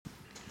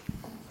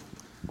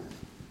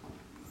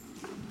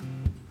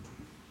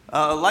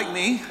Like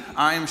me,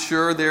 I am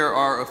sure there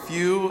are a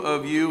few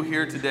of you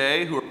here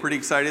today who are pretty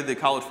excited that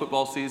college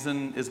football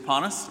season is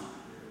upon us.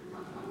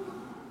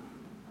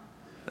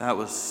 That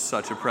was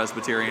such a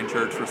Presbyterian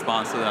church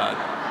response to that.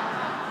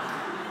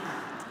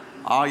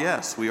 Ah,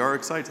 yes, we are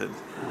excited.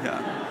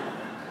 Yeah.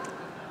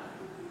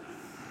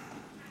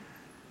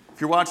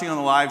 If you're watching on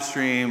the live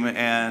stream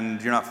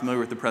and you're not familiar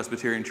with the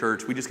Presbyterian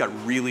church, we just got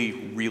really,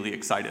 really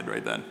excited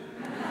right then.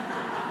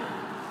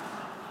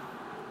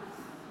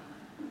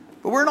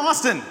 But we're in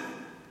Austin.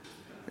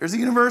 There's a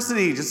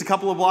university just a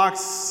couple of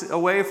blocks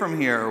away from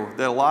here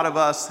that a lot of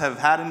us have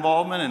had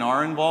involvement and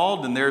are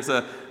involved, and there's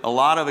a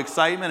lot of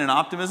excitement and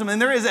optimism,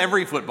 and there is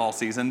every football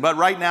season. But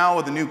right now,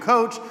 with a new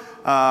coach,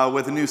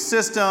 with a new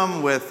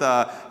system, with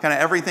kind of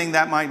everything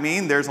that might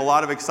mean, there's a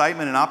lot of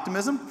excitement and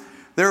optimism.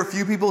 There are a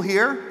few people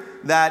here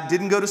that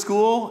didn't go to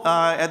school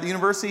at the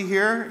university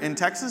here in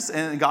Texas,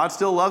 and God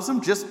still loves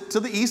them, just to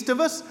the east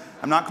of us.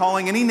 I'm not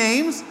calling any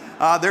names.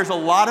 There's a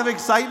lot of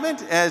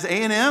excitement as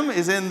A&M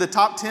is in the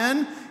top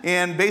 10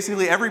 in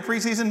basically every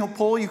preseason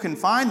poll you can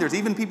find. There's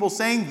even people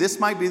saying this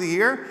might be the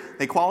year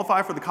they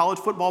qualify for the college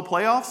football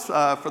playoffs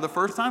for the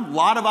first time. A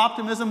lot of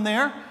optimism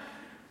there.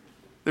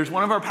 There's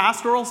one of our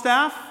pastoral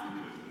staff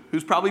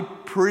who's probably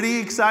pretty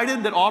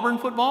excited that Auburn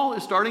football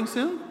is starting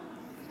soon.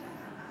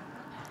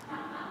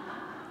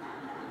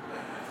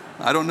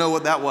 I don't know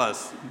what that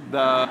was.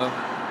 There's a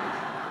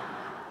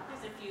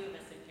few of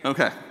us in here.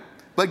 Okay.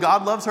 But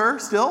God loves her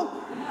still.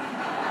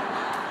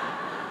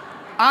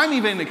 I'm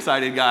even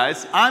excited,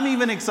 guys. I'm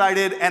even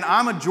excited, and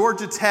I'm a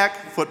Georgia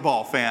Tech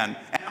football fan.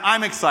 And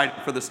I'm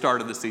excited for the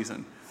start of the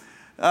season.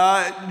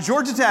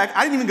 Georgia Tech,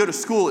 I didn't even go to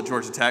school at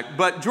Georgia Tech,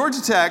 but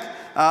Georgia Tech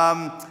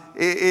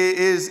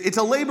it's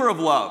a labor of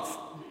love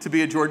to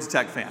be a Georgia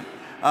Tech fan.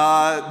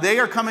 They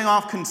are coming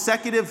off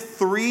consecutive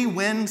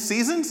 3-win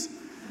seasons.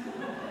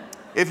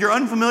 If you're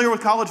unfamiliar with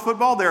college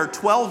football, there are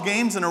 12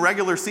 games in a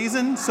regular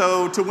season.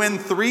 So to win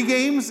 3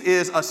 games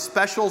is a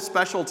special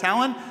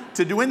talent.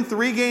 To win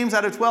 3 games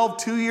out of 12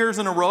 2 years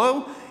in a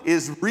row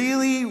is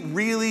really,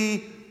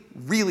 really,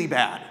 really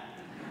bad.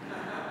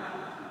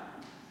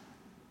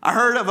 I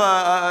heard of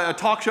a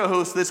talk show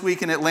host this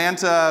week in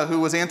Atlanta who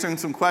was answering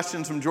some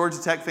questions from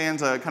Georgia Tech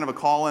fans, kind of a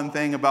call-in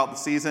thing about the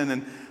season.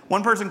 And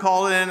one person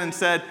called in and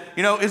said,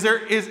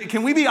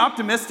 can we be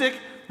optimistic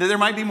that there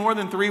might be more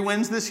than 3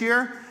 wins this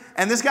year?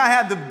 And this guy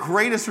had the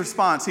greatest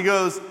response. He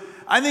goes,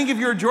 I think if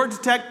you're a Georgia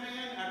Tech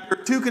fan, after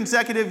 2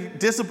 consecutive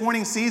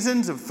disappointing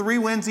seasons of 3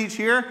 wins each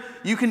year,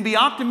 you can be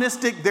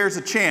optimistic there's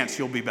a chance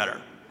you'll be better.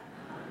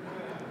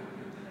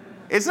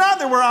 It's not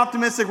that we're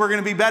optimistic we're going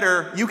to be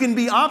better. You can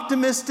be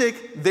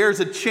optimistic there's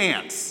a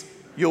chance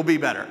you'll be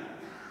better.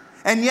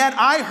 And yet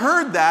I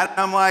heard that,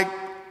 and I'm like,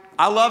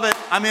 I love it.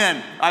 I'm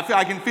in.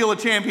 I can feel a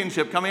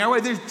championship coming our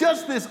way. There's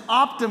just this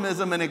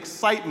optimism and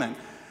excitement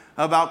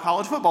about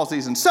college football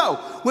season. So,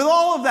 with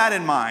all of that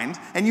in mind,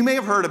 and you may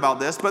have heard about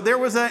this, but there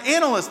was an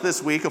analyst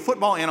this week, a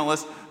football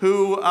analyst,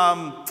 who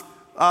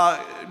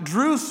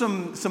drew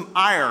some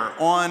ire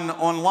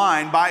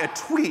online by a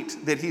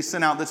tweet that he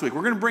sent out this week.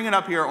 We're going to bring it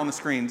up here on the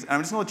screens, and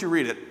I'm just going to let you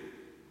read it.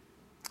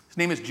 His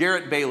name is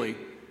Jarrett Bailey.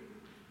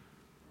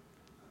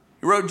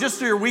 He wrote, just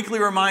your weekly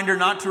reminder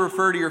not to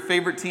refer to your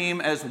favorite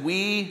team as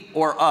we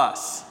or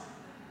us.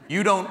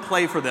 You don't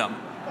play for them.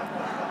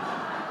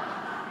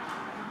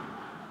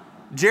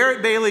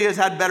 Jarrett Bailey has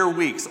had better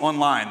weeks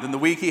online than the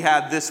week he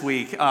had this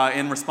week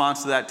in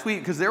response to that tweet,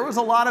 because there was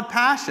a lot of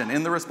passion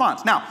in the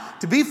response. Now,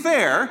 to be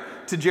fair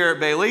to Jarrett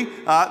Bailey,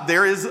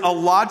 there is a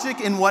logic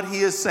in what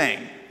he is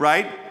saying,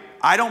 right?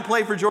 I don't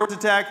play for Georgia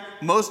Tech.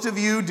 Most of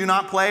you do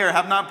not play or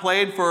have not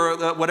played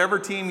for whatever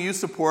team you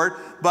support,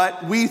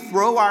 but we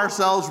throw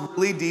ourselves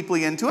really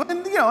deeply into it,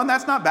 and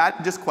that's not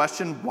bad. Just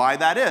question why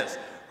that is,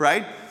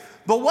 right?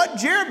 But what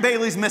Jarrett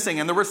Bailey's missing,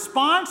 and the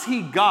response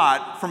he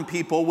got from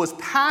people was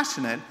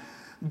passionate,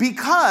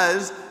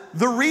 because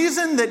the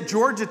reason that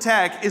Georgia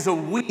Tech is a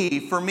we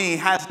for me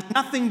has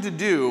nothing to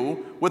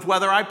do with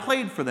whether I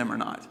played for them or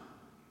not.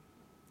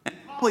 And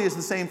probably is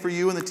the same for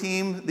you and the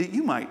team that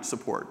you might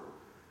support.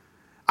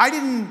 I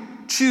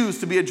didn't choose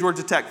to be a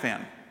Georgia Tech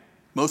fan.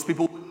 Most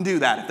people wouldn't do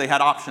that if they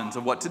had options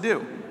of what to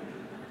do.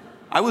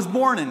 I was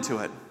born into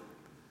it.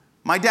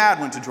 My dad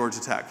went to Georgia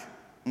Tech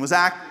and was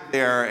active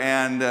there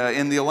and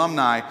in the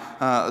alumni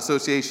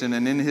association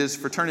and in his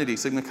fraternity,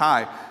 Sigma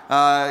Chi.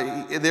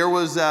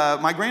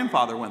 My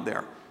grandfather went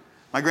there.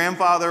 My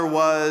grandfather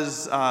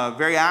was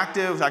very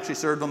active, actually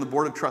served on the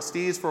board of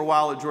trustees for a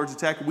while at Georgia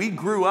Tech. We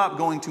grew up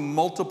going to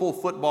multiple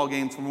football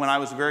games from when I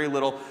was very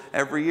little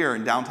every year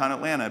in downtown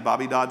Atlanta at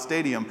Bobby Dodd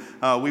Stadium.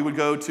 We would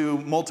go to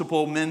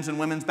multiple men's and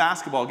women's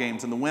basketball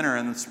games in the winter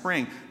and the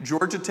spring.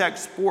 Georgia Tech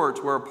sports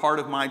were a part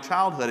of my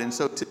childhood. And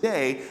so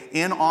today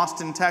in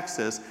Austin,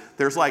 Texas,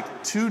 there's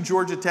like 2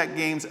 Georgia Tech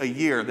games a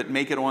year that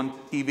make it on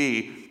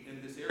TV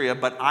in this area,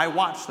 but I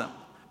watch them.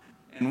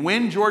 And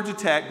when Georgia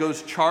Tech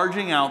goes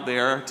charging out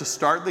there to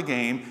start the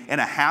game in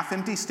a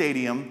half-empty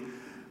stadium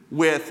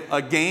with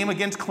a game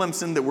against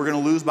Clemson that we're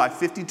going to lose by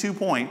 52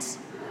 points,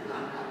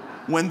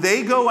 when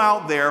they go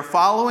out there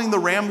following the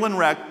Ramblin'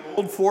 Wreck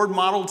old Ford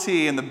Model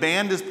T and the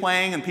band is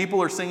playing and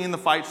people are singing the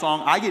fight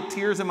song, I get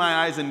tears in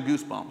my eyes and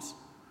goosebumps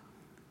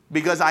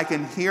because I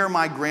can hear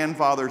my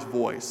grandfather's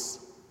voice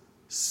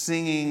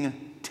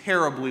singing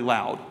terribly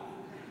loud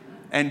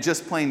and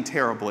just plain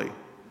terribly.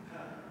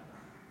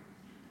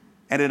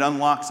 And it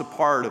unlocks a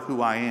part of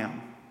who I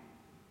am.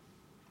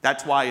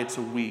 That's why it's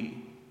a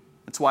we.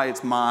 That's why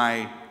it's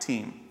my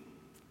team.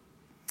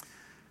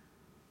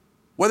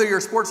 Whether you're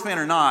a sports fan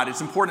or not,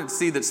 it's important to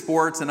see that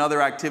sports and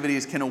other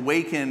activities can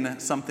awaken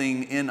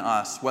something in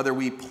us, whether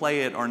we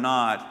play it or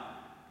not,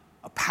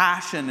 a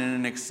passion and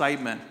an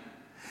excitement.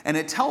 And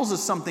it tells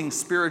us something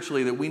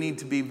spiritually that we need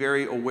to be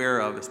very aware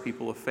of as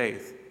people of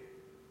faith.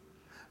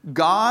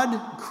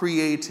 God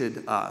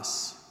created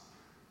us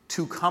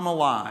to come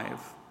alive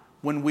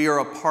when we are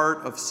a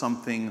part of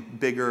something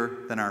bigger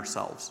than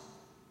ourselves.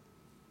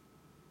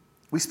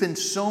 We spend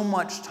so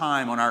much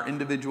time on our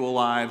individual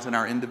lives and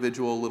our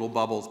individual little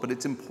bubbles, but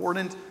it's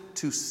important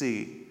to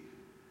see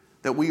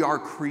that we are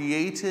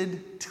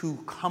created to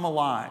come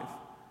alive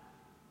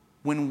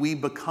when we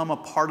become a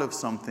part of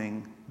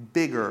something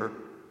bigger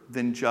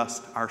than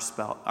just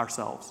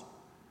ourselves.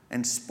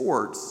 And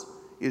sports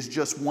is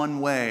just one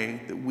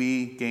way that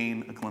we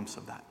gain a glimpse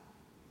of that.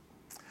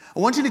 I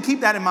want you to keep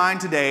that in mind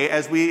today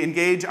as we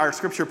engage our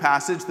scripture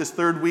passage this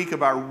third week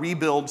of our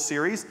Rebuild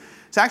series.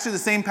 It's actually the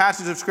same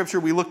passage of scripture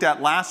we looked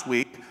at last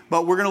week,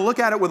 but we're going to look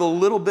at it with a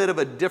little bit of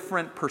a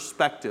different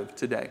perspective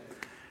today.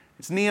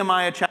 It's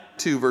Nehemiah chapter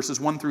 2, verses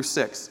 1 through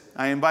 6.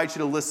 I invite you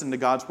to listen to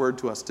God's word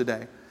to us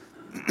today.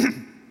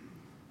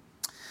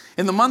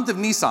 In the month of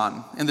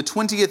Nisan, in the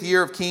 20th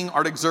year of King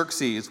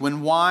Artaxerxes,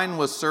 when wine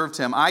was served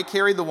him, I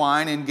carried the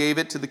wine and gave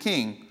it to the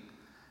king.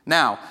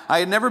 Now, I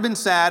had never been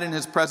sad in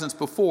his presence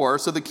before,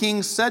 so the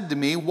king said to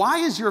me, "Why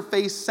is your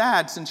face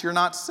sad since you're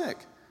not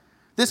sick?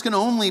 This can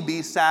only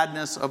be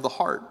sadness of the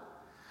heart."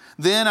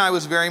 Then I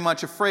was very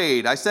much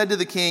afraid. I said to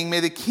the king, "May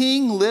the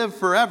king live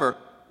forever.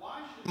 Why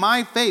should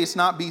my face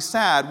not be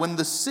sad when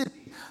the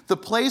city, the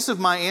place of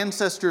my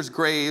ancestors'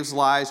 graves,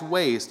 lies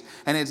waste,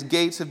 and its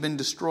gates have been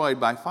destroyed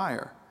by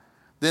fire?"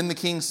 Then the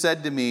king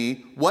said to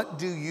me, "What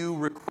do you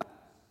request?"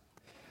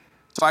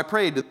 So I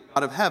prayed to the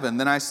God of heaven.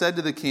 Then I said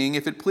to the king,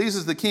 "If it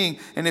pleases the king,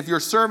 and if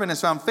your servant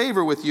has found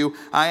favor with you,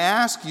 I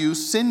ask you,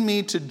 send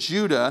me to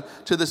Judah,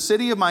 to the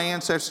city of my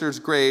ancestors'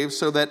 graves,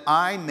 so that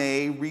I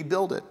may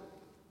rebuild it."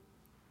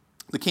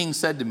 The king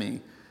said to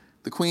me,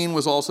 the queen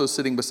was also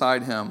sitting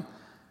beside him,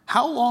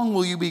 "How long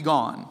will you be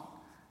gone?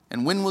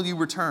 And when will you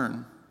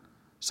return?"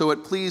 So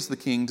it pleased the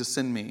king to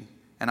send me,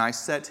 and I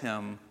set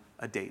him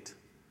a date.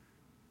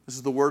 This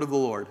is the word of the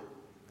Lord.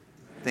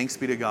 Thanks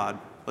be to God.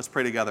 Let's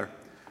pray together.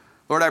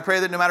 Lord, I pray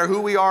that no matter who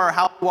we are or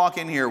how we walk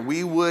in here,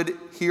 we would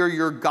hear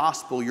your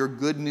gospel, your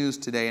good news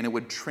today, and it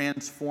would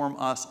transform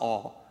us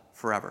all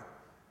forever.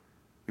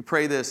 We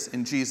pray this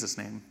in Jesus'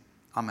 name.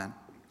 Amen.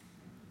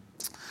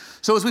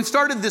 So as we've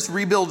started this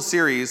Rebuild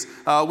series,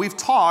 we've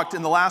talked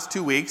in the last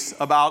 2 weeks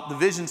about the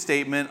vision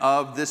statement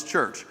of this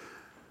church.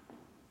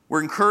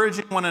 We're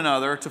encouraging one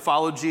another to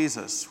follow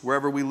Jesus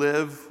wherever we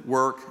live,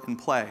 work, and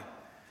play.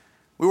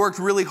 We worked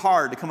really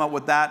hard to come up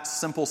with that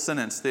simple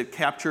sentence that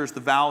captures the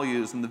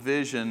values and the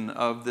vision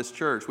of this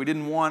church. We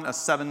didn't want a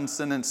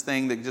 7-sentence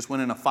thing that just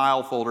went in a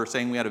file folder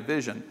saying we had a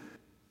vision.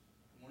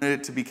 We wanted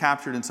it to be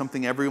captured in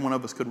something every one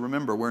of us could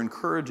remember. We're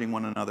encouraging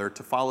one another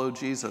to follow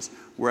Jesus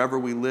wherever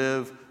we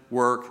live,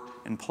 work,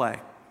 and play.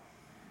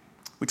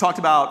 We talked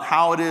about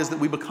how it is that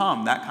we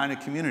become that kind of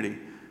community.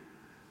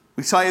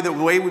 We tell you that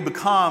the way we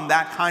become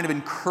that kind of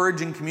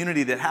encouraging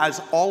community that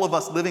has all of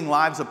us living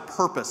lives of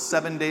purpose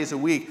 7 days a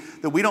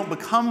week, that we don't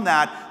become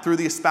that through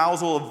the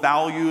espousal of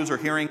values or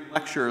hearing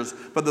lectures,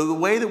 but the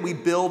way that we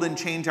build and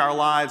change our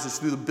lives is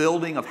through the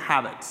building of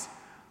habits,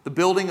 the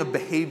building of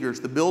behaviors,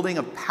 the building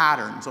of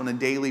patterns on a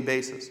daily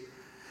basis.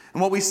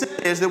 And what we say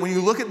is that when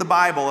you look at the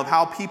Bible of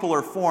how people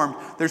are formed,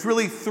 there's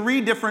really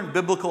 3 different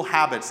biblical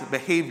habits and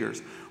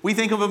behaviors. We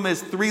think of them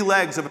as 3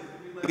 legs of a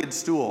 3-legged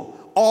stool.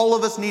 All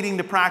of us needing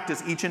to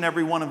practice each and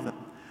every one of them.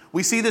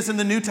 We see this in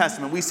the New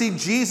Testament. We see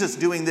Jesus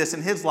doing this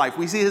in his life.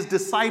 We see his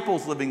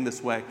disciples living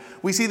this way.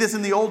 We see this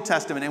in the Old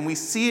Testament, and we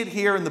see it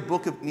here in the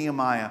book of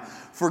Nehemiah.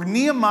 For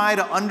Nehemiah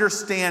to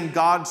understand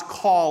God's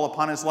call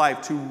upon his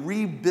life to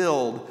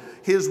rebuild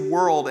his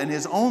world and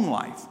his own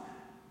life,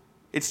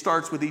 it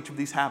starts with each of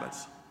these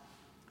habits.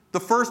 The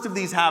first of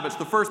these habits,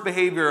 the first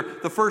behavior,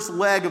 the first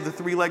leg of the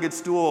 3-legged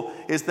stool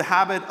is the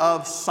habit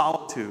of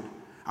solitude,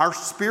 our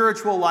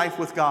spiritual life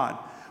with God.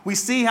 We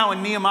see how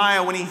in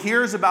Nehemiah, when he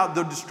hears about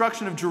the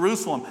destruction of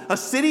Jerusalem, a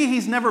city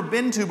he's never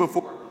been to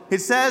before, it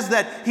says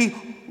that he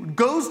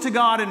goes to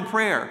God in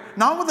prayer,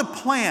 not with a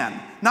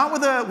plan, not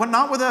with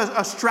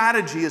a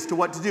strategy as to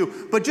what to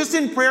do, but just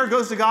in prayer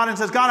goes to God and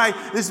says, "God,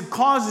 this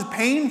causes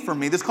pain for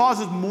me. This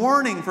causes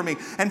mourning for me."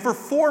 And for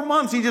 4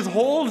 months, he just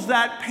holds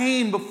that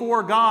pain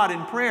before God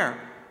in prayer.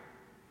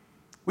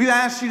 We've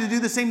asked you to do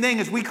the same thing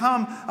as we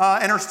come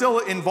and are still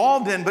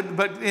involved in,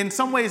 but in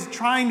some ways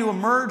trying to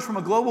emerge from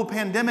a global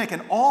pandemic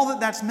and all that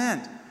that's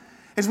meant.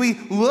 As we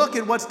look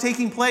at what's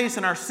taking place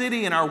in our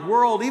city, in our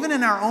world, even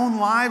in our own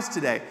lives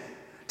today,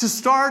 To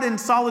start in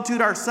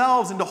solitude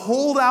ourselves and to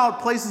hold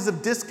out places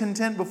of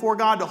discontent before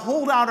God, to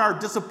hold out our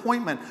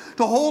disappointment,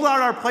 to hold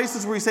out our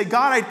places where we say,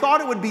 God, I thought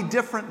it would be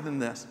different than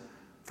this.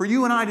 For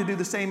you and I to do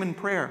the same in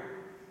prayer.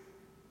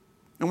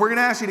 And we're going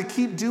to ask you to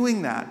keep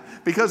doing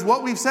that. Because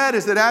what we've said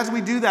is that as we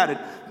do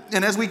that,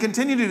 and as we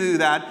continue to do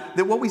that,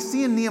 that what we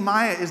see in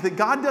Nehemiah is that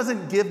God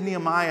doesn't give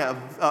Nehemiah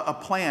a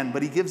plan,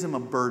 but he gives him a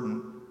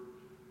burden.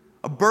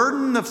 A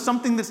burden of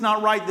something that's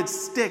not right that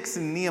sticks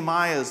in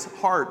Nehemiah's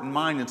heart and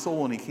mind and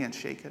soul, and he can't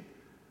shake it.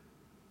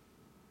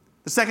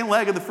 The second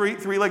leg of the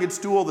three-legged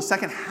stool, the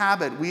second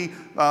habit we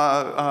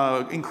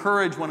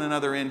encourage one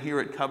another in here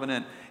at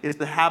Covenant is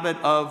the habit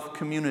of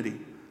community.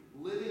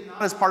 Living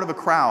not as part of a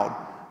crowd,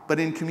 but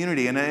in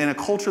community, in a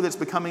culture that's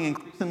becoming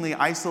increasingly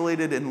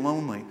isolated and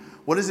lonely.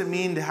 What does it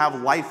mean to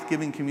have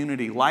life-giving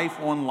community,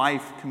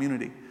 life-on-life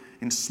community?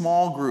 In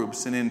small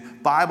groups and in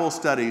Bible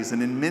studies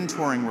and in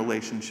mentoring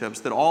relationships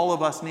that all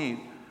of us need.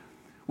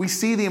 We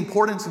see the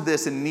importance of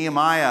this in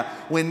Nehemiah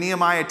when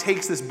Nehemiah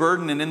takes this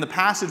burden, and in the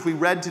passage we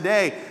read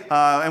today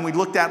and we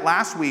looked at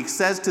last week,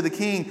 says to the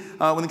king,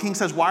 when the king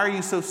says, why are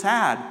you so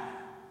sad?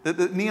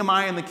 That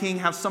Nehemiah and the king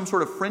have some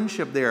sort of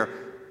friendship there.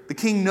 The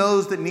king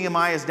knows that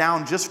Nehemiah is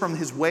down just from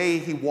his way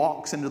he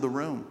walks into the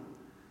room.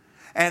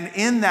 And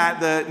in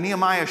that,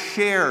 Nehemiah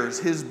shares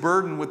his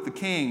burden with the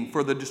king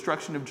for the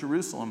destruction of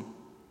Jerusalem.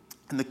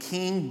 And the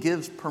king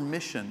gives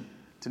permission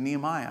to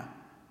Nehemiah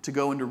to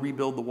go and to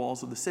rebuild the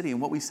walls of the city. And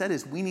what we said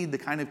is we need the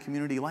kind of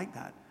community like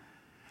that.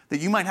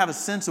 That you might have a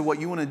sense of what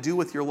you want to do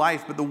with your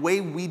life, but the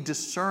way we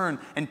discern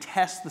and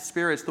test the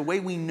spirits, the way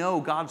we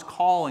know God's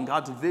call and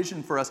God's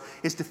vision for us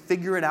is to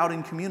figure it out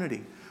in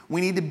community. We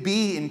need to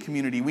be in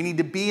community. We need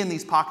to be in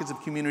these pockets of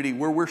community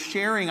where we're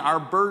sharing our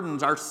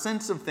burdens, our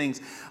sense of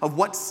things, of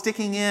what's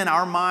sticking in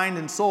our mind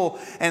and soul,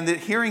 and that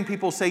hearing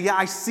people say, yeah,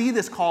 I see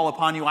this call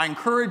upon you. I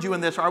encourage you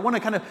in this, or I want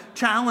to kind of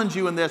challenge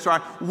you in this, or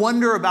I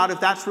wonder about if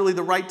that's really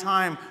the right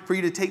time for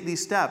you to take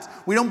these steps.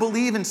 We don't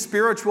believe in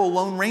spiritual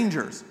lone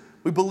rangers.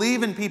 We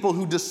believe in people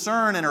who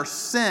discern and are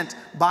sent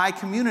by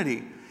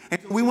community.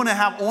 And so we want to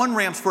have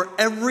on-ramps for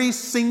every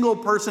single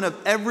person of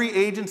every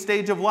age and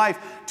stage of life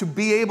to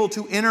be able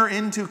to enter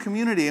into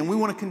community. And we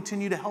want to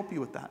continue to help you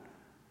with that.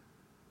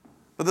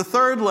 But the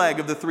third leg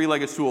of the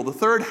three-legged stool, the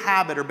third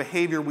habit or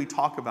behavior we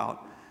talk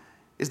about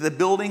is the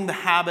building the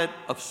habit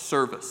of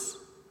service.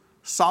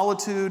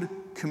 Solitude,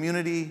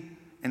 community,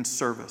 and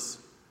service.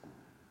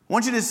 I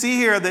want you to see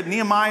here that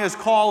Nehemiah's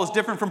call is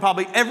different from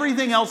probably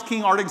everything else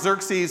King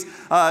Artaxerxes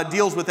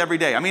deals with every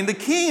day. I mean, the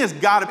king it's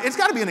got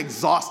to be an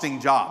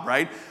exhausting job,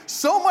 right?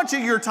 So much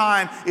of your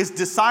time is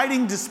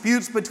deciding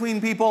disputes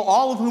between people,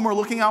 all of whom are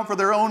looking out for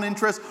their own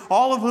interests,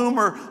 all of whom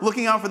are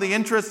looking out for the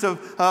interests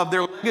of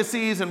their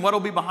legacies and what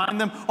will be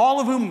behind them, all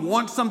of whom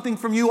want something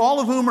from you, all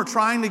of whom are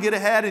trying to get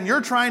ahead, and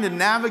you're trying to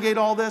navigate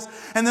all this.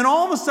 And then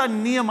all of a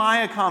sudden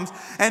Nehemiah comes,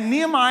 and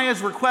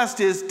Nehemiah's request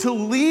is to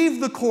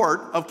leave the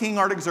court of King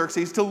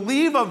Artaxerxes, to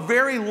leave a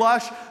very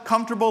lush,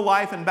 comfortable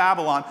life in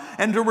Babylon,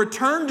 and to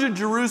return to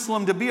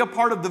Jerusalem to be a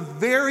part of the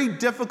very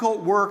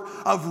difficult work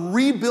of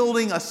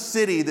rebuilding a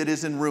city that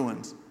is in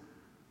ruins.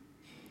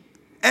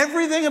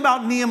 Everything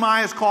about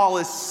Nehemiah's call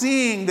is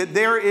seeing that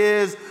there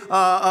is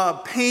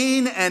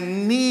pain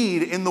and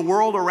need in the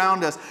world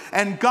around us.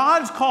 And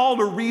God's call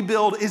to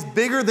rebuild is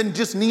bigger than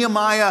just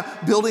Nehemiah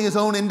building his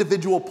own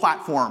individual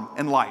platform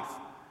in life.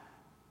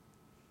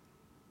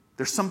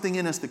 There's something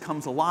in us that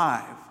comes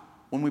alive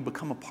when we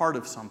become a part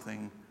of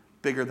something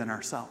bigger than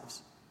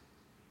ourselves.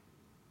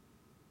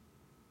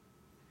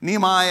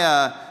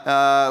 Nehemiah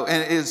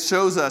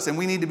shows us, and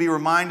we need to be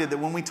reminded that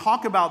when we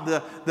talk about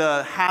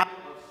the habit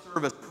of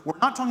service, we're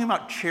not talking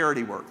about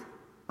charity work.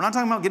 We're not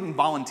talking about getting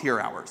volunteer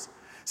hours.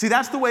 See,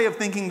 that's the way of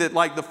thinking that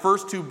like the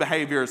first two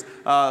behaviors,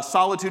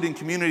 solitude and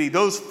community,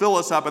 those fill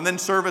us up. And then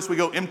service, we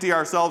go empty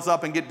ourselves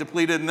up and get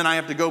depleted, and then I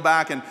have to go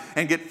back and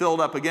get filled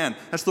up again.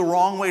 That's the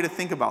wrong way to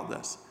think about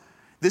this.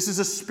 This is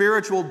a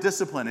spiritual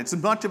discipline. It's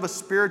as much of a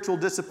spiritual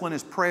discipline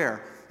as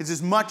prayer. It's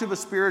as much of a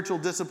spiritual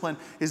discipline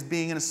as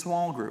being in a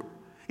small group.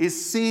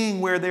 Is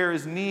seeing where there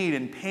is need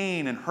and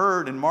pain and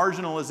hurt and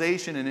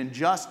marginalization and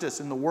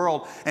injustice in the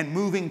world and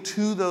moving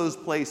to those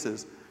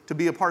places to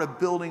be a part of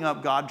building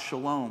up God's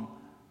shalom.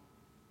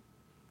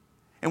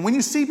 And when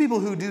you see people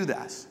who do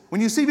this, when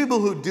you see people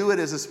who do it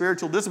as a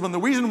spiritual discipline, the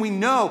reason we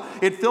know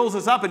it fills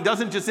us up and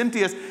doesn't just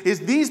empty us is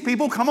these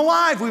people come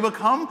alive. We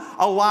become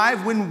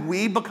alive when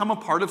we become a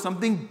part of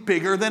something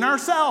bigger than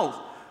ourselves.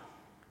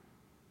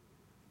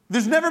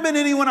 There's never been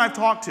anyone I've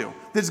talked to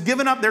that's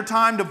given up their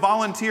time to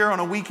volunteer on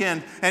a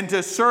weekend and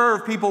to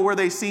serve people where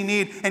they see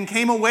need and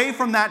came away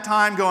from that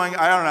time going,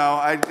 I don't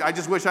know, I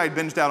just wish I had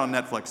binged out on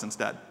Netflix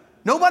instead.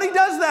 Nobody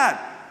does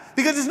that.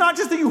 Because it's not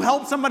just that you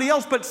help somebody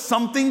else, but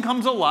something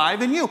comes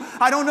alive in you.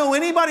 I don't know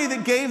anybody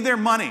that gave their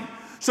money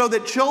so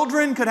that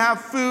children could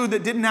have food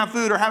that didn't have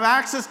food, or have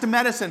access to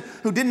medicine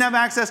who didn't have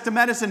access to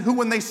medicine, who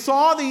when they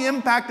saw the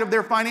impact of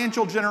their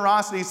financial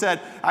generosity said,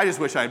 I just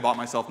wish I had bought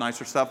myself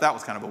nicer stuff. That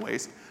was kind of a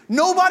waste.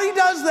 Nobody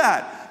does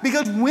that.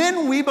 Because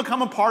when we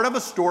become a part of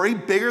a story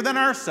bigger than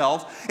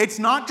ourselves, it's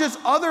not just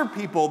other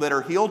people that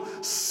are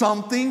healed.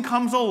 Something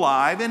comes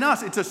alive in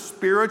us. It's a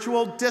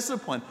spiritual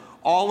discipline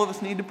all of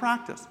us need to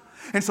practice.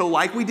 And so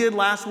like we did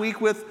last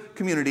week with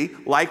community,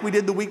 like we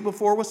did the week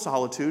before with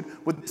solitude,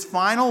 with this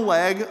final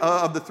leg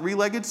of the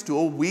three-legged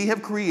stool, we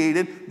have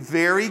created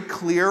very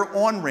clear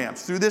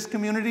on-ramps through this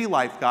community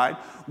life guide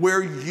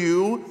where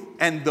you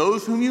and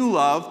those whom you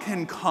love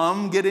can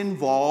come get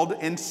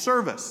involved in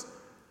service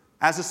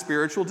as a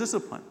spiritual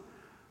discipline.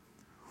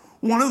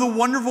 One of the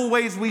wonderful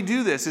ways we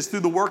do this is through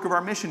the work of our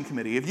mission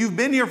committee. If you've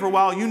been here for a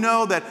while, you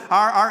know that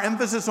our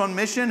emphasis on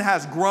mission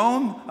has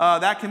grown,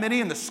 that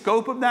committee and the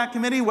scope of that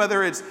committee,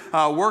 whether it's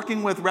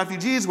working with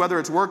refugees, whether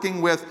it's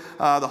working with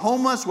the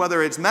homeless,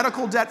 whether it's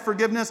medical debt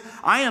forgiveness.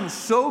 I am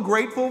so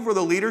grateful for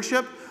the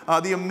leadership,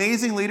 the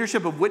amazing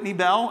leadership of Whitney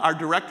Bell, our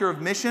director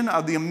of mission,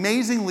 of the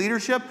amazing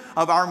leadership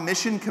of our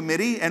mission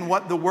committee and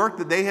what the work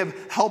that they have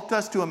helped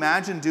us to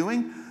imagine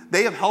doing.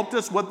 They have helped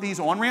us with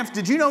these on-ramps.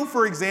 Did you know,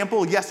 for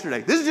example,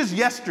 yesterday, this is just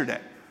yesterday,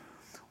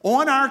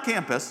 on our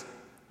campus,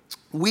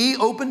 we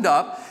opened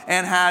up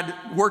and had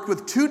worked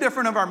with 2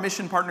 different of our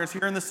mission partners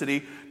here in the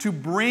city to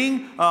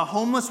bring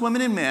homeless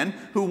women and men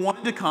who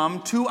wanted to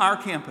come to our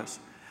campus.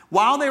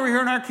 While they were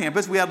here on our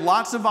campus, we had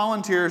lots of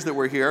volunteers that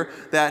were here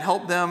that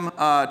helped them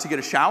to get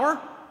a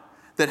shower,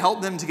 that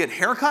helped them to get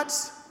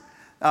haircuts,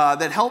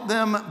 that helped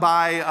them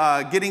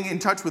by getting in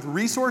touch with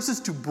resources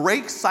to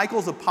break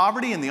cycles of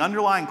poverty and the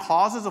underlying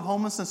causes of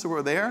homelessness that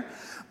were there.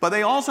 But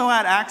they also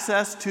had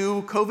access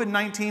to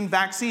COVID-19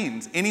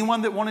 vaccines,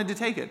 anyone that wanted to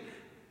take it.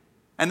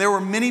 And there were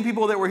many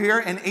people that were here,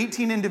 and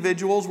 18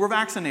 individuals were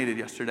vaccinated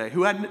yesterday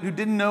who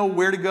didn't know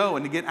where to go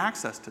and to get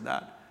access to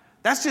that.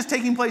 That's just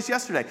taking place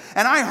yesterday.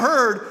 And I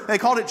heard, they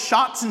called it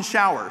shots and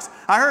showers.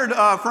 I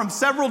heard from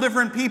several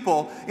different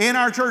people in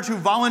our church who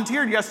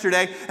volunteered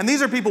yesterday. And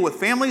these are people with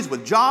families,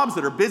 with jobs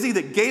that are busy,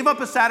 that gave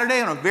up a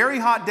Saturday on a very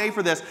hot day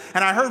for this.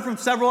 And I heard from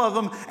several of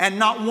them, and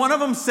not one of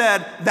them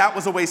said that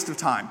was a waste of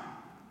time.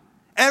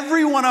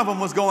 Every one of them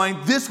was going,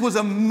 this was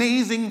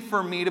amazing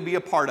for me to be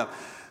a part of.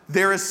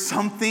 There is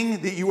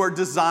something that you are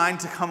designed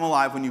to come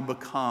alive when you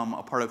become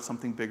a part of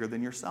something bigger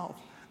than yourself.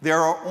 There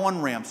are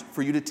on-ramps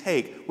for you to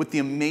take with the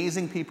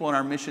amazing people in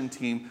our mission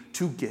team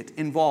to get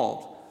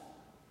involved.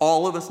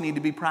 All of us need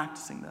to be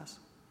practicing this.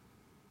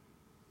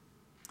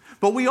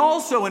 But we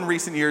also, in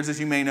recent years, as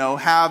you may know,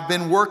 have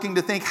been working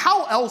to think,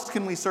 how else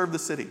can we serve the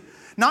city?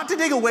 Not to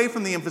take away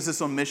from the emphasis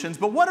on missions,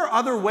 but what are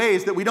other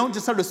ways that we don't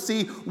just sort of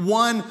see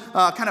one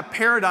kind of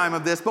paradigm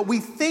of this, but we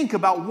think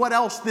about what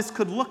else this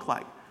could look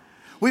like.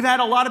 We've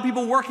had a lot of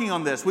people working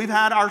on this. We've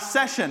had our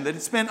session that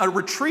it's been a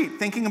retreat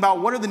thinking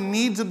about what are the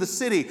needs of the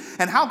city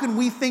and how can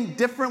we think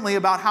differently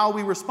about how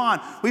we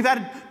respond. We've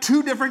had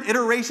 2 different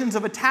iterations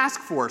of a task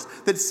force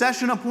that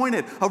session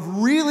appointed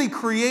of really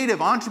creative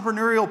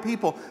entrepreneurial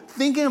people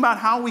thinking about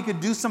how we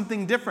could do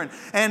something different.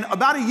 And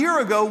about a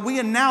year ago, we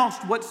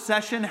announced what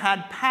session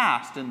had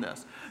passed in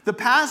this. The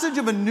passage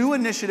of a new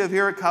initiative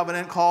here at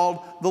Covenant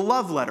called the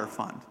Love Letter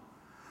Fund.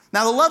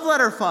 Now, the Love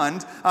Letter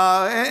Fund,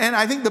 and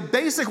I think the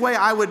basic way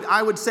I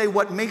would say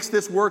what makes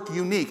this work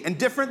unique and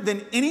different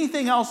than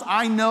anything else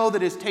I know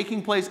that is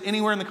taking place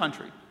anywhere in the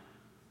country,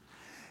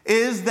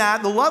 is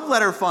that the Love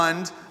Letter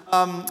Fund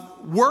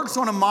works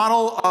on a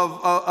model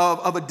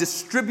of a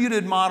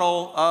distributed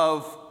model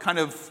of kind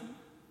of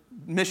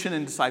mission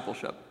and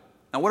discipleship.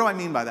 Now, what do I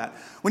mean by that?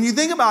 When you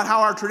think about how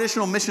our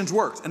traditional missions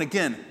works, and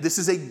again, this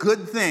is a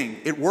good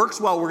thing. It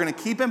works well. We're going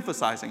to keep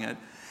emphasizing it.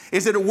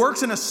 Is that it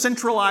works in a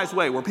centralized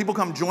way where people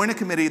come join a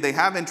committee, they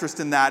have interest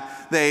in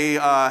that, they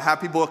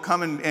have people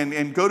come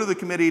and go to the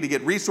committee to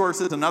get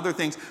resources and other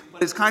things,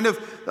 but it's kind of,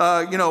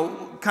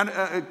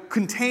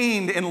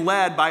 contained and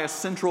led by a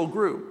central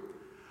group.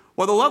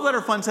 What the Love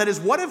Letter Fund said is,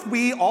 what if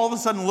we all of a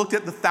sudden looked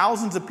at the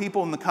thousands of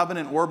people in the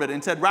Covenant orbit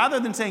and said, rather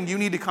than saying you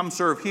need to come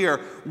serve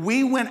here,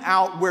 we went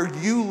out where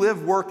you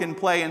live, work, and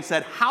play and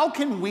said, how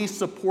can we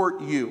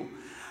support you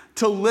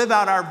to live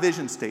out our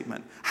vision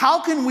statement?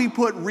 How can we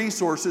put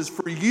resources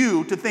for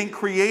you to think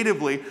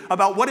creatively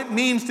about what it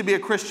means to be a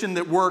Christian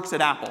that works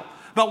at Apple,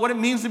 about what it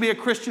means to be a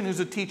Christian who's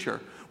a teacher,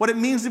 what it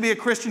means to be a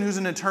Christian who's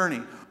an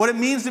attorney, what it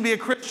means to be a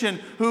Christian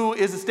who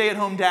is a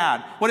stay-at-home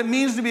dad, what it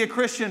means to be a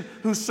Christian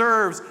who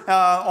serves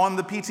on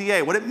the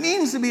PTA, what it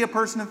means to be a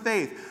person of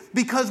faith.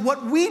 Because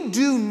what we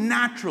do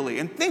naturally,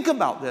 and think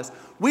about this,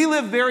 we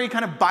live very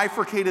kind of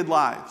bifurcated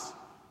lives.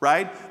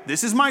 Right?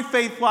 This is my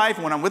faith life.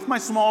 When I'm with my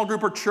small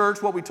group or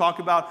church, what we talk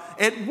about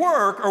at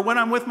work, or when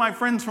I'm with my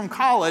friends from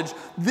college,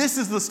 this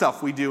is the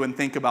stuff we do and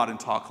think about and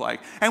talk like.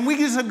 And we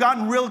just have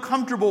gotten real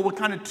comfortable with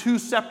kind of 2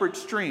 separate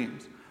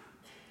streams.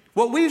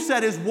 What we've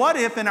said is, what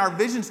if in our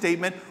vision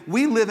statement,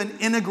 we live an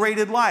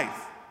integrated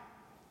life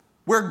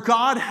where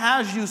God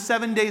has you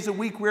 7 days a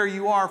week where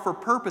you are for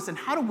purpose, and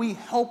how do we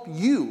help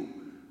you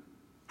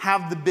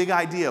have the big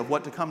idea of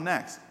what to come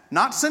next?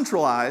 Not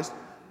centralized,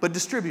 but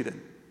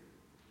distributed.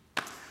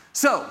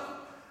 So,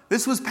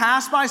 this was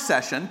passed by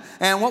session,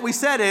 and what we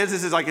said is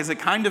it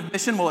kind of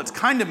mission? Well, it's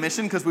kind of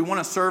mission because we want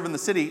to serve in the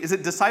city. Is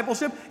it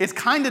discipleship? It's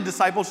kind of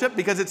discipleship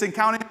because it's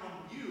encountering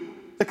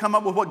to come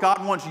up with what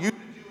God wants you to do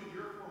in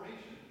your formation.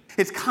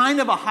 It's kind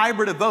of a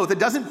hybrid of both. It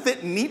doesn't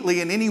fit neatly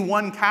in any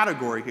one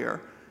category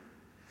here.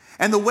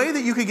 And the way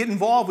that you could get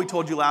involved, we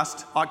told you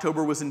last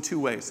October, was in 2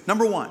 ways.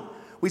 Number one,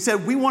 we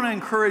said we want to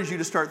encourage you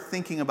to start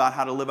thinking about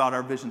how to live out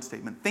our vision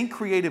statement. Think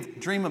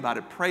creative, dream about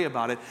it, pray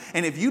about it.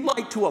 And if you'd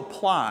like to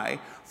apply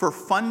for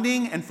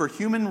funding and for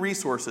human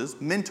resources,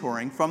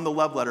 mentoring from the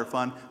Love Letter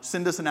Fund,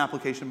 send us an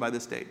application by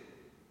this date.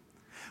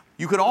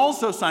 You could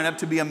also sign up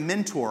to be a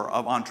mentor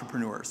of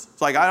entrepreneurs.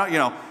 It's like,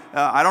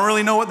 I don't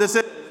really know what this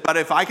is, but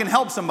if I can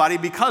help somebody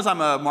because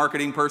I'm a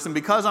marketing person,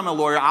 because I'm a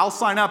lawyer, I'll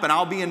sign up and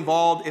I'll be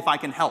involved if I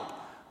can help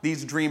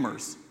these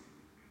dreamers.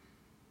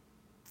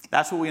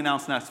 That's what we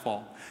announced next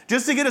fall.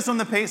 Just to get us on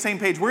the same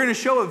page, we're going to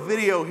show a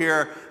video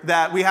here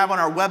that we have on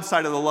our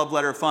website of the Love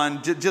Letter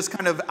Fund. Just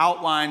kind of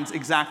outlines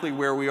exactly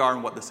where we are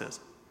and what this is.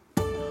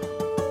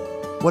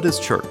 What is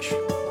church?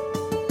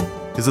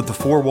 Is it the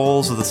 4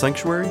 walls of the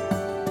sanctuary?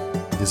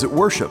 Is it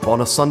worship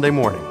on a Sunday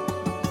morning?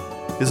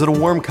 Is it a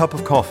warm cup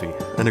of coffee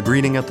and a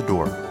greeting at the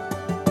door?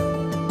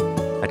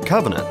 At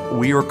Covenant,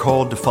 we are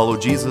called to follow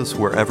Jesus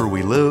wherever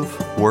we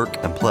live, work,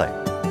 and play.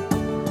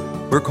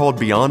 We're called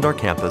beyond our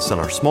campus and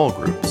our small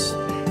groups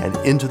and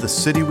into the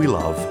city we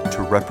love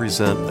to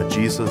represent a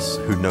Jesus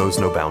who knows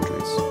no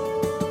boundaries.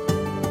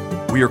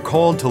 We are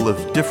called to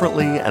live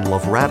differently and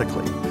love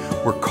radically.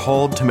 We're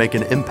called to make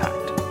an impact.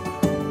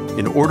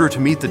 In order to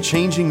meet the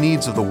changing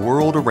needs of the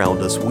world around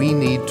us, we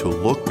need to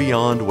look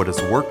beyond what has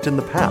worked in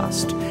the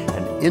past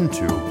and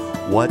into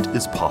what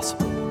is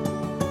possible.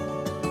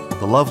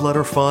 The Love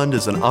Letter Fund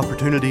is an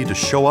opportunity to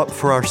show up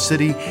for our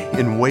city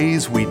in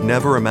ways we'd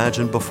never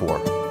imagined before.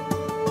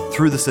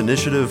 Through this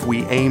initiative,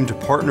 we aim to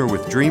partner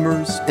with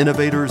dreamers,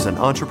 innovators, and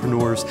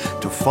entrepreneurs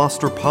to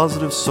foster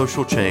positive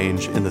social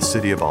change in the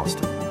city of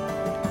Austin.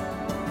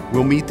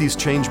 We'll meet these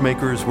change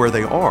makers where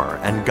they are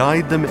and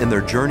guide them in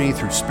their journey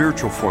through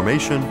spiritual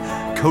formation,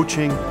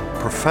 coaching,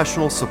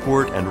 professional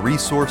support, and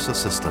resource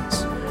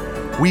assistance.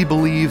 We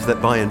believe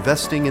that by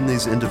investing in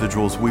these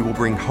individuals, we will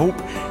bring hope,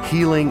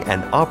 healing,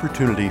 and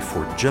opportunity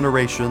for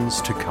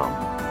generations to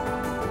come.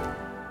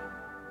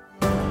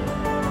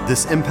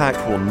 This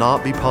impact will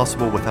not be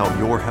possible without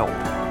your help.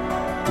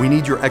 We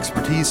need your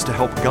expertise to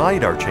help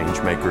guide our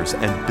change makers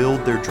and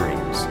build their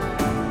dreams.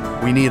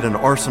 We need an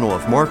arsenal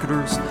of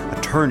marketers,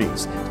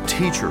 attorneys,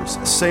 teachers,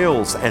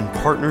 sales, and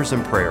partners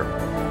in prayer.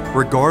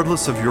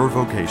 Regardless of your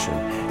vocation,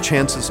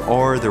 chances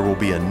are there will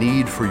be a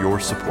need for your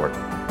support.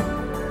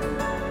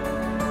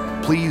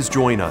 Please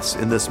join us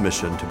in this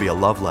mission to be a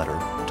love letter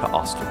to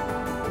Austin.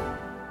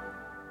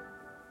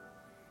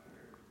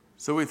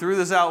 So we threw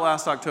this out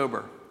last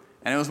October,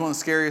 and it was one of the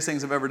scariest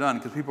things I've ever done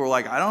because people were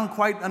like, I don't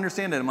quite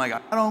understand it. I'm like,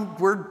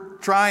 we're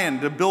trying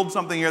to build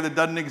something here that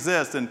doesn't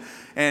exist.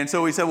 And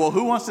so we said, well,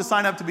 who wants to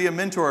sign up to be a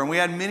mentor? And we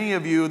had many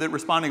of you that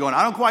responded going,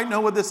 I don't quite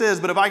know what this is,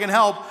 but if I can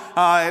help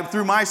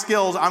through my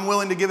skills, I'm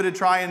willing to give it a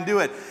try and do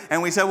it.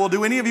 And we said, well,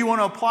 do any of you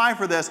want to apply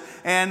for this?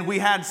 And we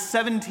had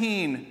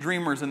 17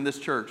 dreamers in this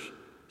church.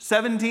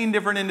 17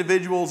 different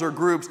individuals or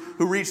groups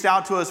who reached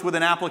out to us with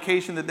an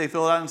application that they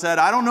filled out and said,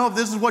 I don't know if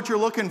this is what you're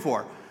looking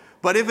for,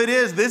 but if it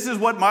is, this is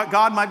what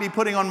God might be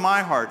putting on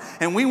my heart.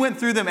 And we went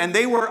through them, and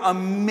they were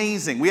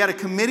amazing. We had a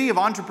committee of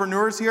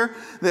entrepreneurs here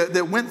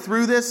that went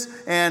through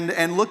this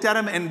and looked at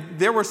them, and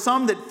there were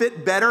some that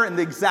fit better in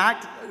the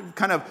exact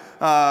kind of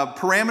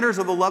parameters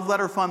of the Love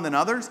Letter Fund than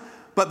others.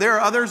 But there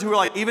are others who are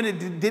like, even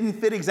it didn't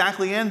fit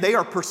exactly in, they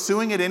are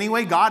pursuing it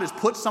anyway. God has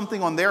put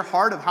something on their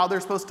heart of how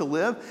they're supposed to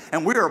live,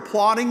 and we are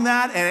applauding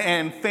that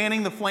and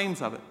fanning the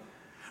flames of it.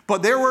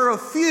 But there were a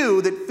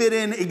few that fit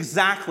in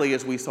exactly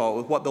as we saw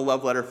with what the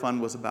Love Letter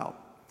Fund was about.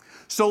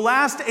 So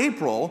last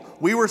April,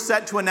 we were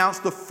set to announce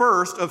the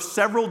first of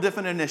several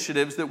different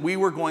initiatives that we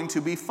were going to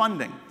be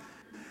funding.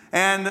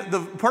 And the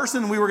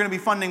person we were going to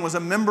be funding was a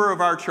member of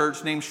our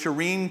church named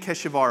Shireen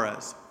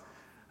Keshavarez.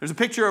 There's a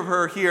picture of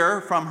her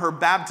here from her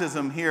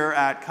baptism here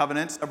at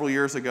Covenant several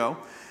years ago.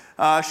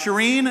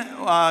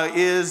 Shireen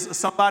is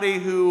somebody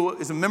who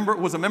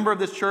was a member of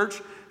this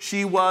church.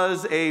 She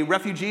was a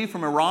refugee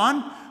from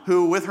Iran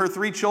who, with her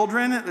 3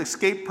 children,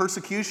 escaped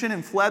persecution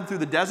and fled through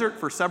the desert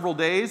for several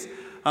days,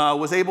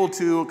 was able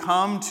to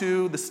come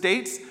to the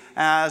States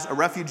as a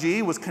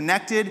refugee, was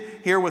connected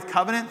here with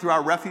Covenant through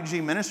our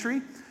refugee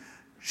ministry.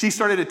 She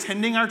started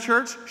attending our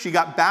church. She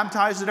got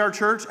baptized at our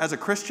church as a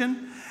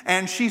Christian,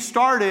 and she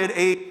started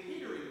a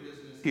catering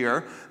business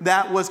here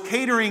that was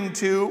catering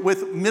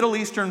with Middle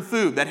Eastern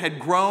food that had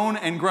grown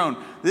and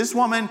grown. This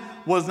woman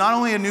was not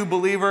only a new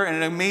believer and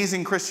an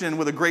amazing Christian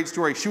with a great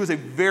story, she was a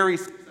very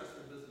successful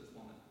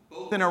businesswoman,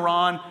 both in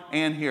Iran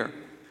and here.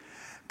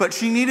 But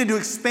she needed to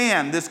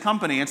expand this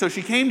company. And so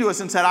she came to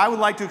us and said, I would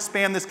like to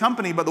expand this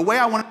company, but the way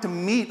I want it to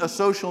meet a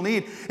social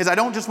need is I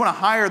don't just want to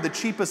hire the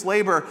cheapest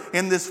labor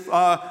in this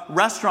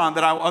restaurant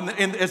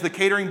as the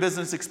catering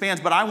business expands,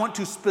 but I want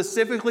to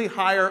specifically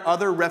hire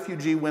other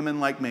refugee women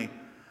like me.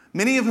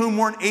 many of whom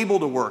weren't able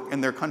to work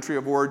in their country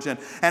of origin.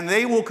 And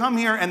they will come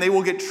here and they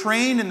will get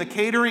trained in the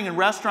catering and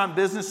restaurant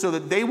business so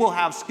that they will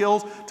have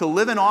skills to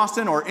live in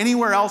Austin or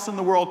anywhere else in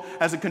the world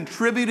as a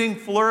contributing,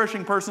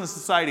 flourishing person in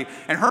society.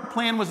 And her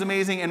plan was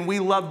amazing and we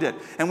loved it.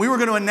 And we were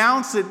going to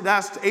announce it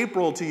last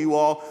April to you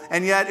all.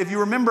 And yet, if you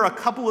remember, a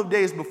couple of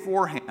days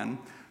beforehand,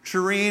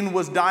 Shireen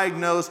was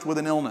diagnosed with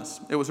an illness.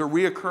 It was a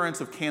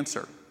reoccurrence of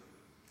cancer.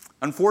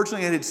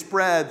 Unfortunately, it had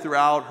spread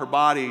throughout her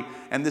body,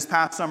 and this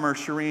past summer,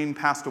 Shireen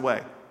passed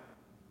away.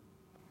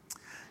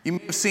 You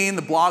may have seen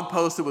the blog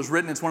post that was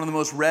written. It's one of the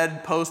most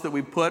read posts that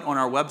we put on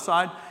our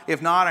website.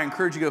 If not, I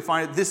encourage you to go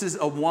find it. This is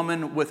a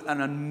woman with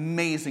an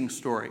amazing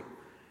story.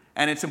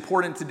 And it's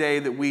important today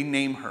that we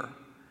name her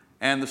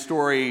and the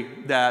story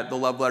that the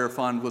Love Letter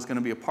Fund was going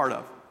to be a part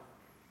of.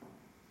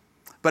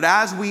 But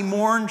as we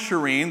mourn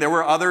Shireen, there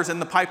were others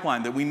in the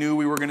pipeline that we knew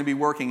we were going to be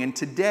working. And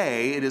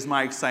today, it is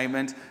my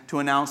excitement to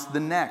announce the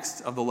next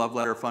of the Love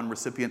Letter Fund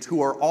recipients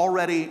who are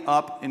already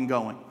up and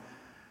going.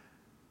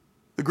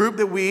 The group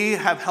that we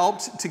have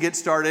helped to get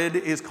started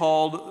is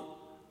called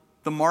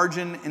the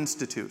Margin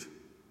Institute.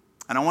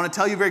 And I want to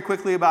tell you very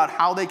quickly about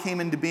how they came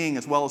into being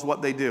as well as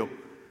what they do.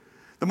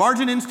 The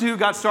Margin Institute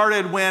got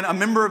started when a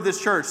member of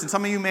this church, and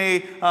some of you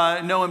may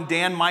know him,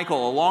 Dan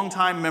Michael, a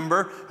longtime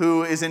member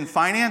who is in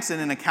finance and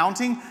in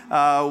accounting.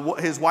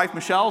 His wife,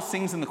 Michelle,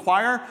 sings in the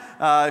choir.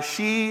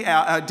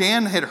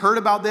 Dan had heard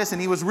about this, and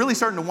he was really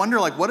starting to wonder,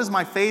 like, what does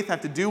my faith have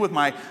to do with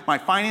my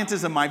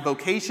finances and my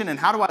vocation, and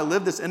how do I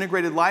live this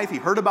integrated life? He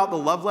heard about the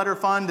Love Letter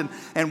Fund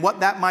and what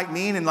that might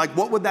mean, and like,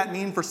 what would that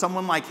mean for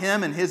someone like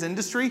him and his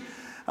industry?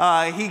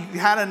 He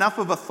had enough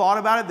of a thought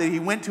about it that he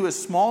went to a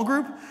small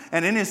group,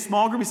 and in his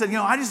small group he said,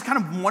 I just kind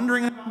of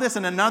wondering about this.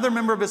 And another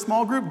member of his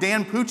small group,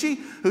 Dan Pucci,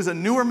 who's a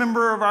newer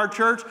member of our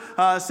church,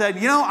 said,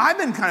 I've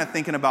been kind of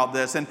thinking about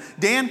this. And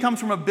Dan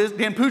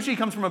Pucci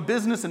comes from a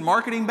business and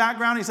marketing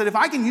background. He said, if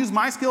I can use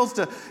my skills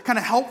to kind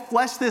of help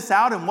flesh this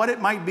out and what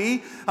it might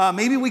be,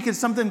 maybe we could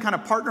something kind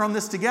of partner on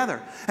this together.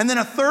 And then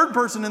a third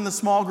person in the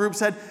small group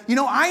said,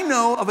 I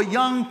know of a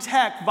young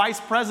tech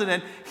vice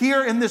president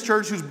here in this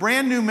church who's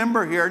brand new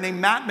member here named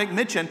Matt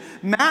McMitchin.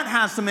 Matt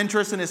has some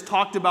interest and has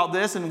talked about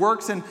this and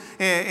works in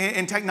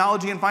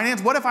technology and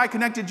finance. What if I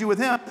connected you with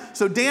him?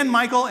 So Dan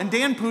Michael and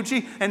Dan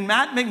Pucci and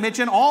Matt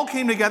McMitchin all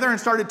came together and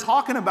started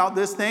talking about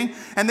this thing.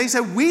 And they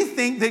said, we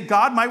think that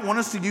God might want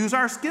us to use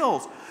our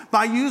skills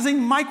by using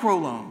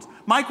microloans.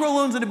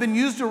 Microloans that have been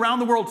used around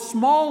the world,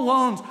 small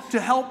loans to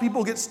help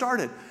people get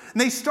started. And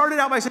they started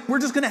out by saying, we're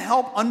just going to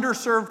help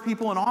underserved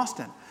people in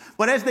Austin.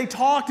 But as they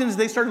talked and as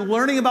they started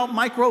learning about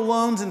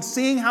microloans and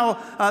seeing how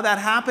that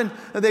happened,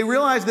 they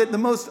realized that the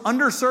most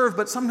underserved,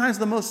 but sometimes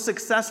the most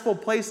successful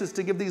places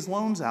to give these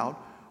loans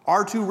out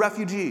are to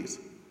refugees.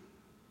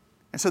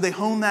 And so they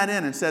honed that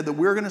in and said that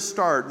we're going to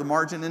start the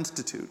Margin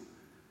Institute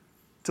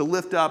to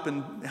lift up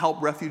and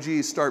help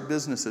refugees start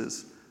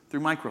businesses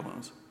through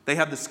microloans. They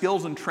have the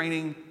skills and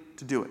training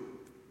to do it.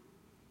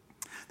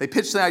 They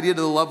pitched the idea to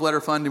the Love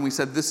Letter Fund, and we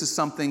said, this is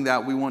something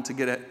that we want to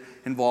get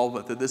involved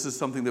with, that this is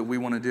something that we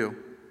want to do.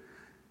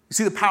 You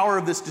see, the power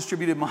of this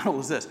distributed model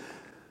is this.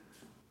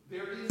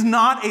 There is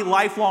not a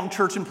lifelong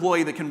church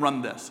employee that can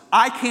run this.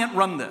 I can't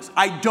run this.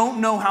 I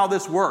don't know how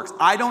this works.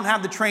 I don't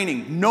have the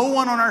training. No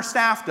one on our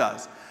staff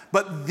does.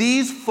 But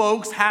these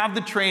folks have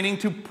the training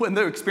and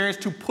the experience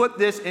to put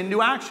this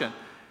into action.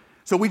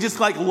 So we just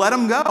let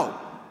them go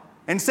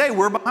and say,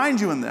 we're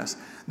behind you in this.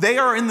 They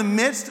are in the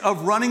midst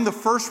of running the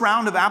first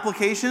round of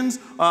applications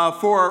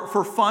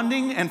for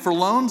funding and for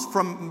loans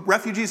from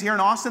refugees here in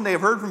Austin. They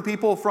have heard from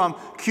people from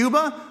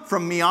Cuba,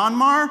 from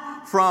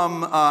Myanmar,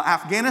 from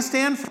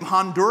Afghanistan, from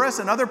Honduras,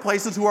 and other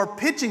places who are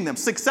pitching them.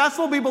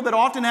 Successful people that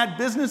often had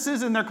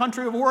businesses in their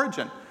country of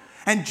origin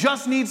and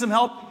just need some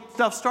help to get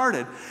stuff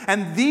started.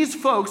 And these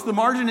folks, the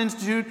Margin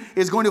Institute,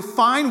 is going to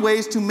find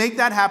ways to make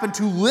that happen,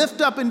 to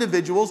lift up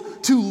individuals,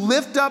 to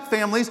lift up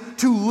families,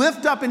 to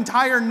lift up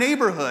entire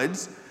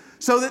neighborhoods,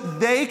 so that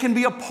they can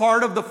be a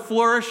part of the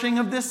flourishing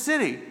of this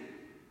city.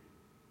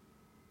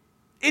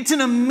 It's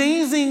an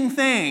amazing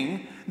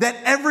thing that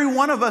every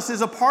one of us is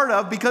a part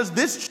of because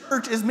this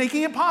church is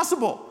making it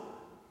possible.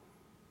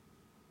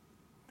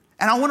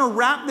 And I want to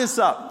wrap this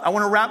up. I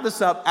want to wrap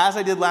this up as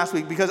I did last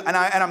week because, and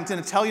I'm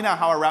going to tell you now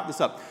how I wrap this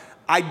up.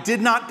 I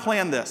did not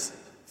plan this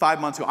 5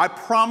 months ago. I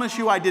promise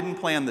you I didn't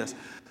plan this.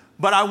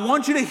 But I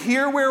want you to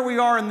hear where we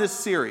are in this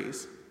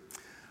series.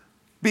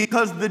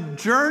 Because the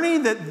journey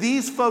that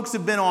these folks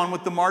have been on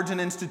with the Margin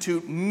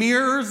Institute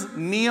mirrors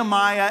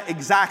Nehemiah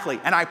exactly.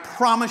 And I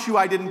promise you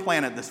I didn't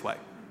plan it this way.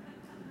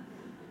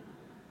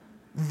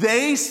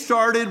 They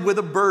started with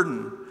a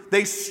burden.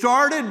 They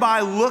started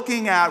by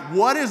looking at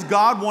what does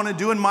God want to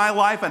do in my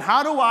life and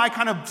how do I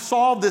kind of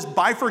solve this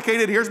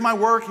bifurcated, here's my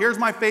work, here's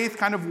my faith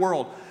kind of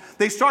world.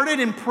 They started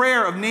in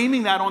prayer of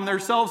naming that on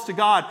themselves to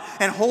God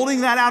and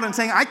holding that out and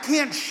saying, I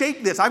can't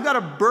shake this. I've got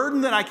a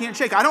burden that I can't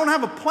shake. I don't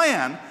have a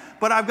plan,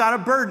 but I've got a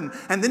burden.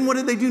 And then what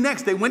did they do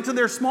next? They went to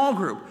their small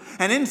group.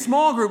 And in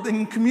small group,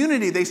 in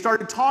community, they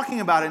started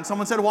talking about it. And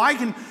someone said, well, I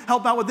can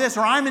help out with this,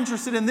 or I'm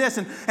interested in this.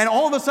 And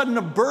all of a sudden,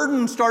 a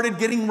burden started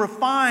getting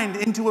refined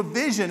into a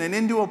vision and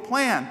into a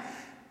plan.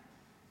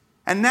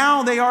 And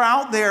now they are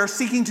out there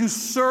seeking to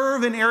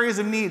serve in areas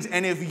of needs.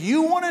 And if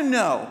you want to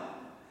know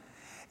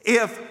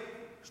if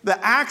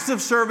the acts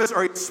of service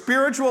are a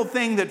spiritual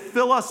thing that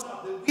fill us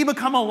up, that we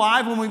become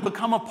alive when we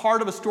become a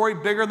part of a story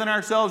bigger than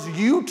ourselves,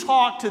 you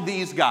talk to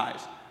these guys.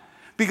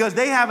 Because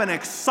they have an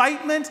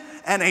excitement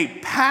and a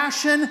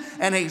passion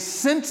and a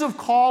sense of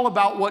call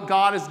about what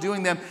God is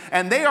doing them.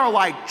 And they are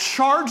like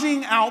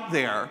charging out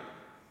there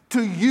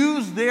to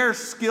use their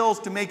skills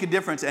to make a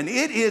difference. And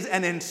it is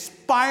an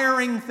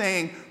inspiring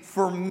thing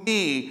for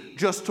me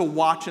just to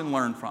watch and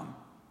learn from.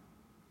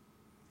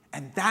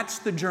 And that's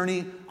the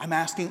journey I'm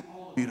asking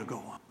all of you to go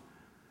on.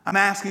 I'm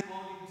asking all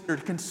of you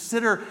to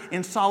consider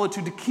in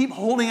solitude, to keep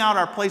holding out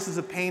our places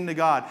of pain to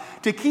God,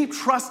 to keep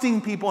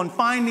trusting people and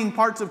finding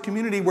parts of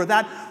community where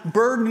that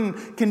burden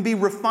can be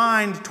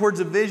refined towards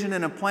a vision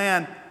and a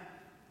plan,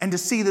 and to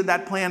see that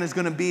that plan is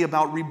going to be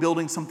about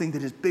rebuilding something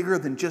that is bigger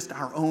than just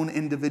our own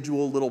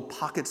individual little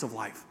pockets of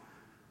life.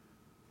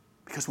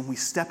 Because when we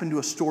step into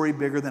a story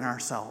bigger than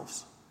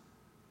ourselves,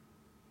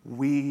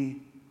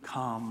 we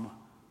come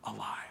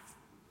alive.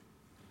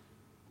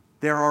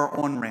 There are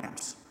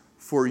on-ramps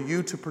for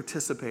you to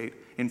participate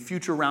in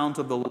future rounds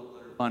of the Love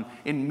Letter Fund,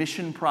 in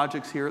mission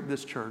projects here at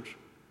this church.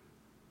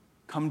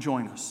 Come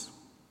join us.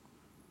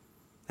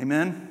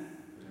 Amen?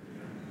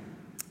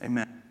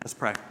 Amen. Let's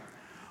pray.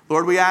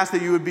 Lord, we ask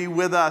that you would be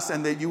with us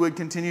and that you would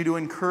continue to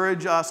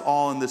encourage us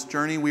all in this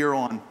journey we are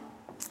on.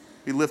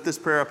 We lift this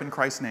prayer up in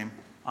Christ's name.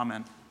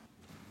 Amen.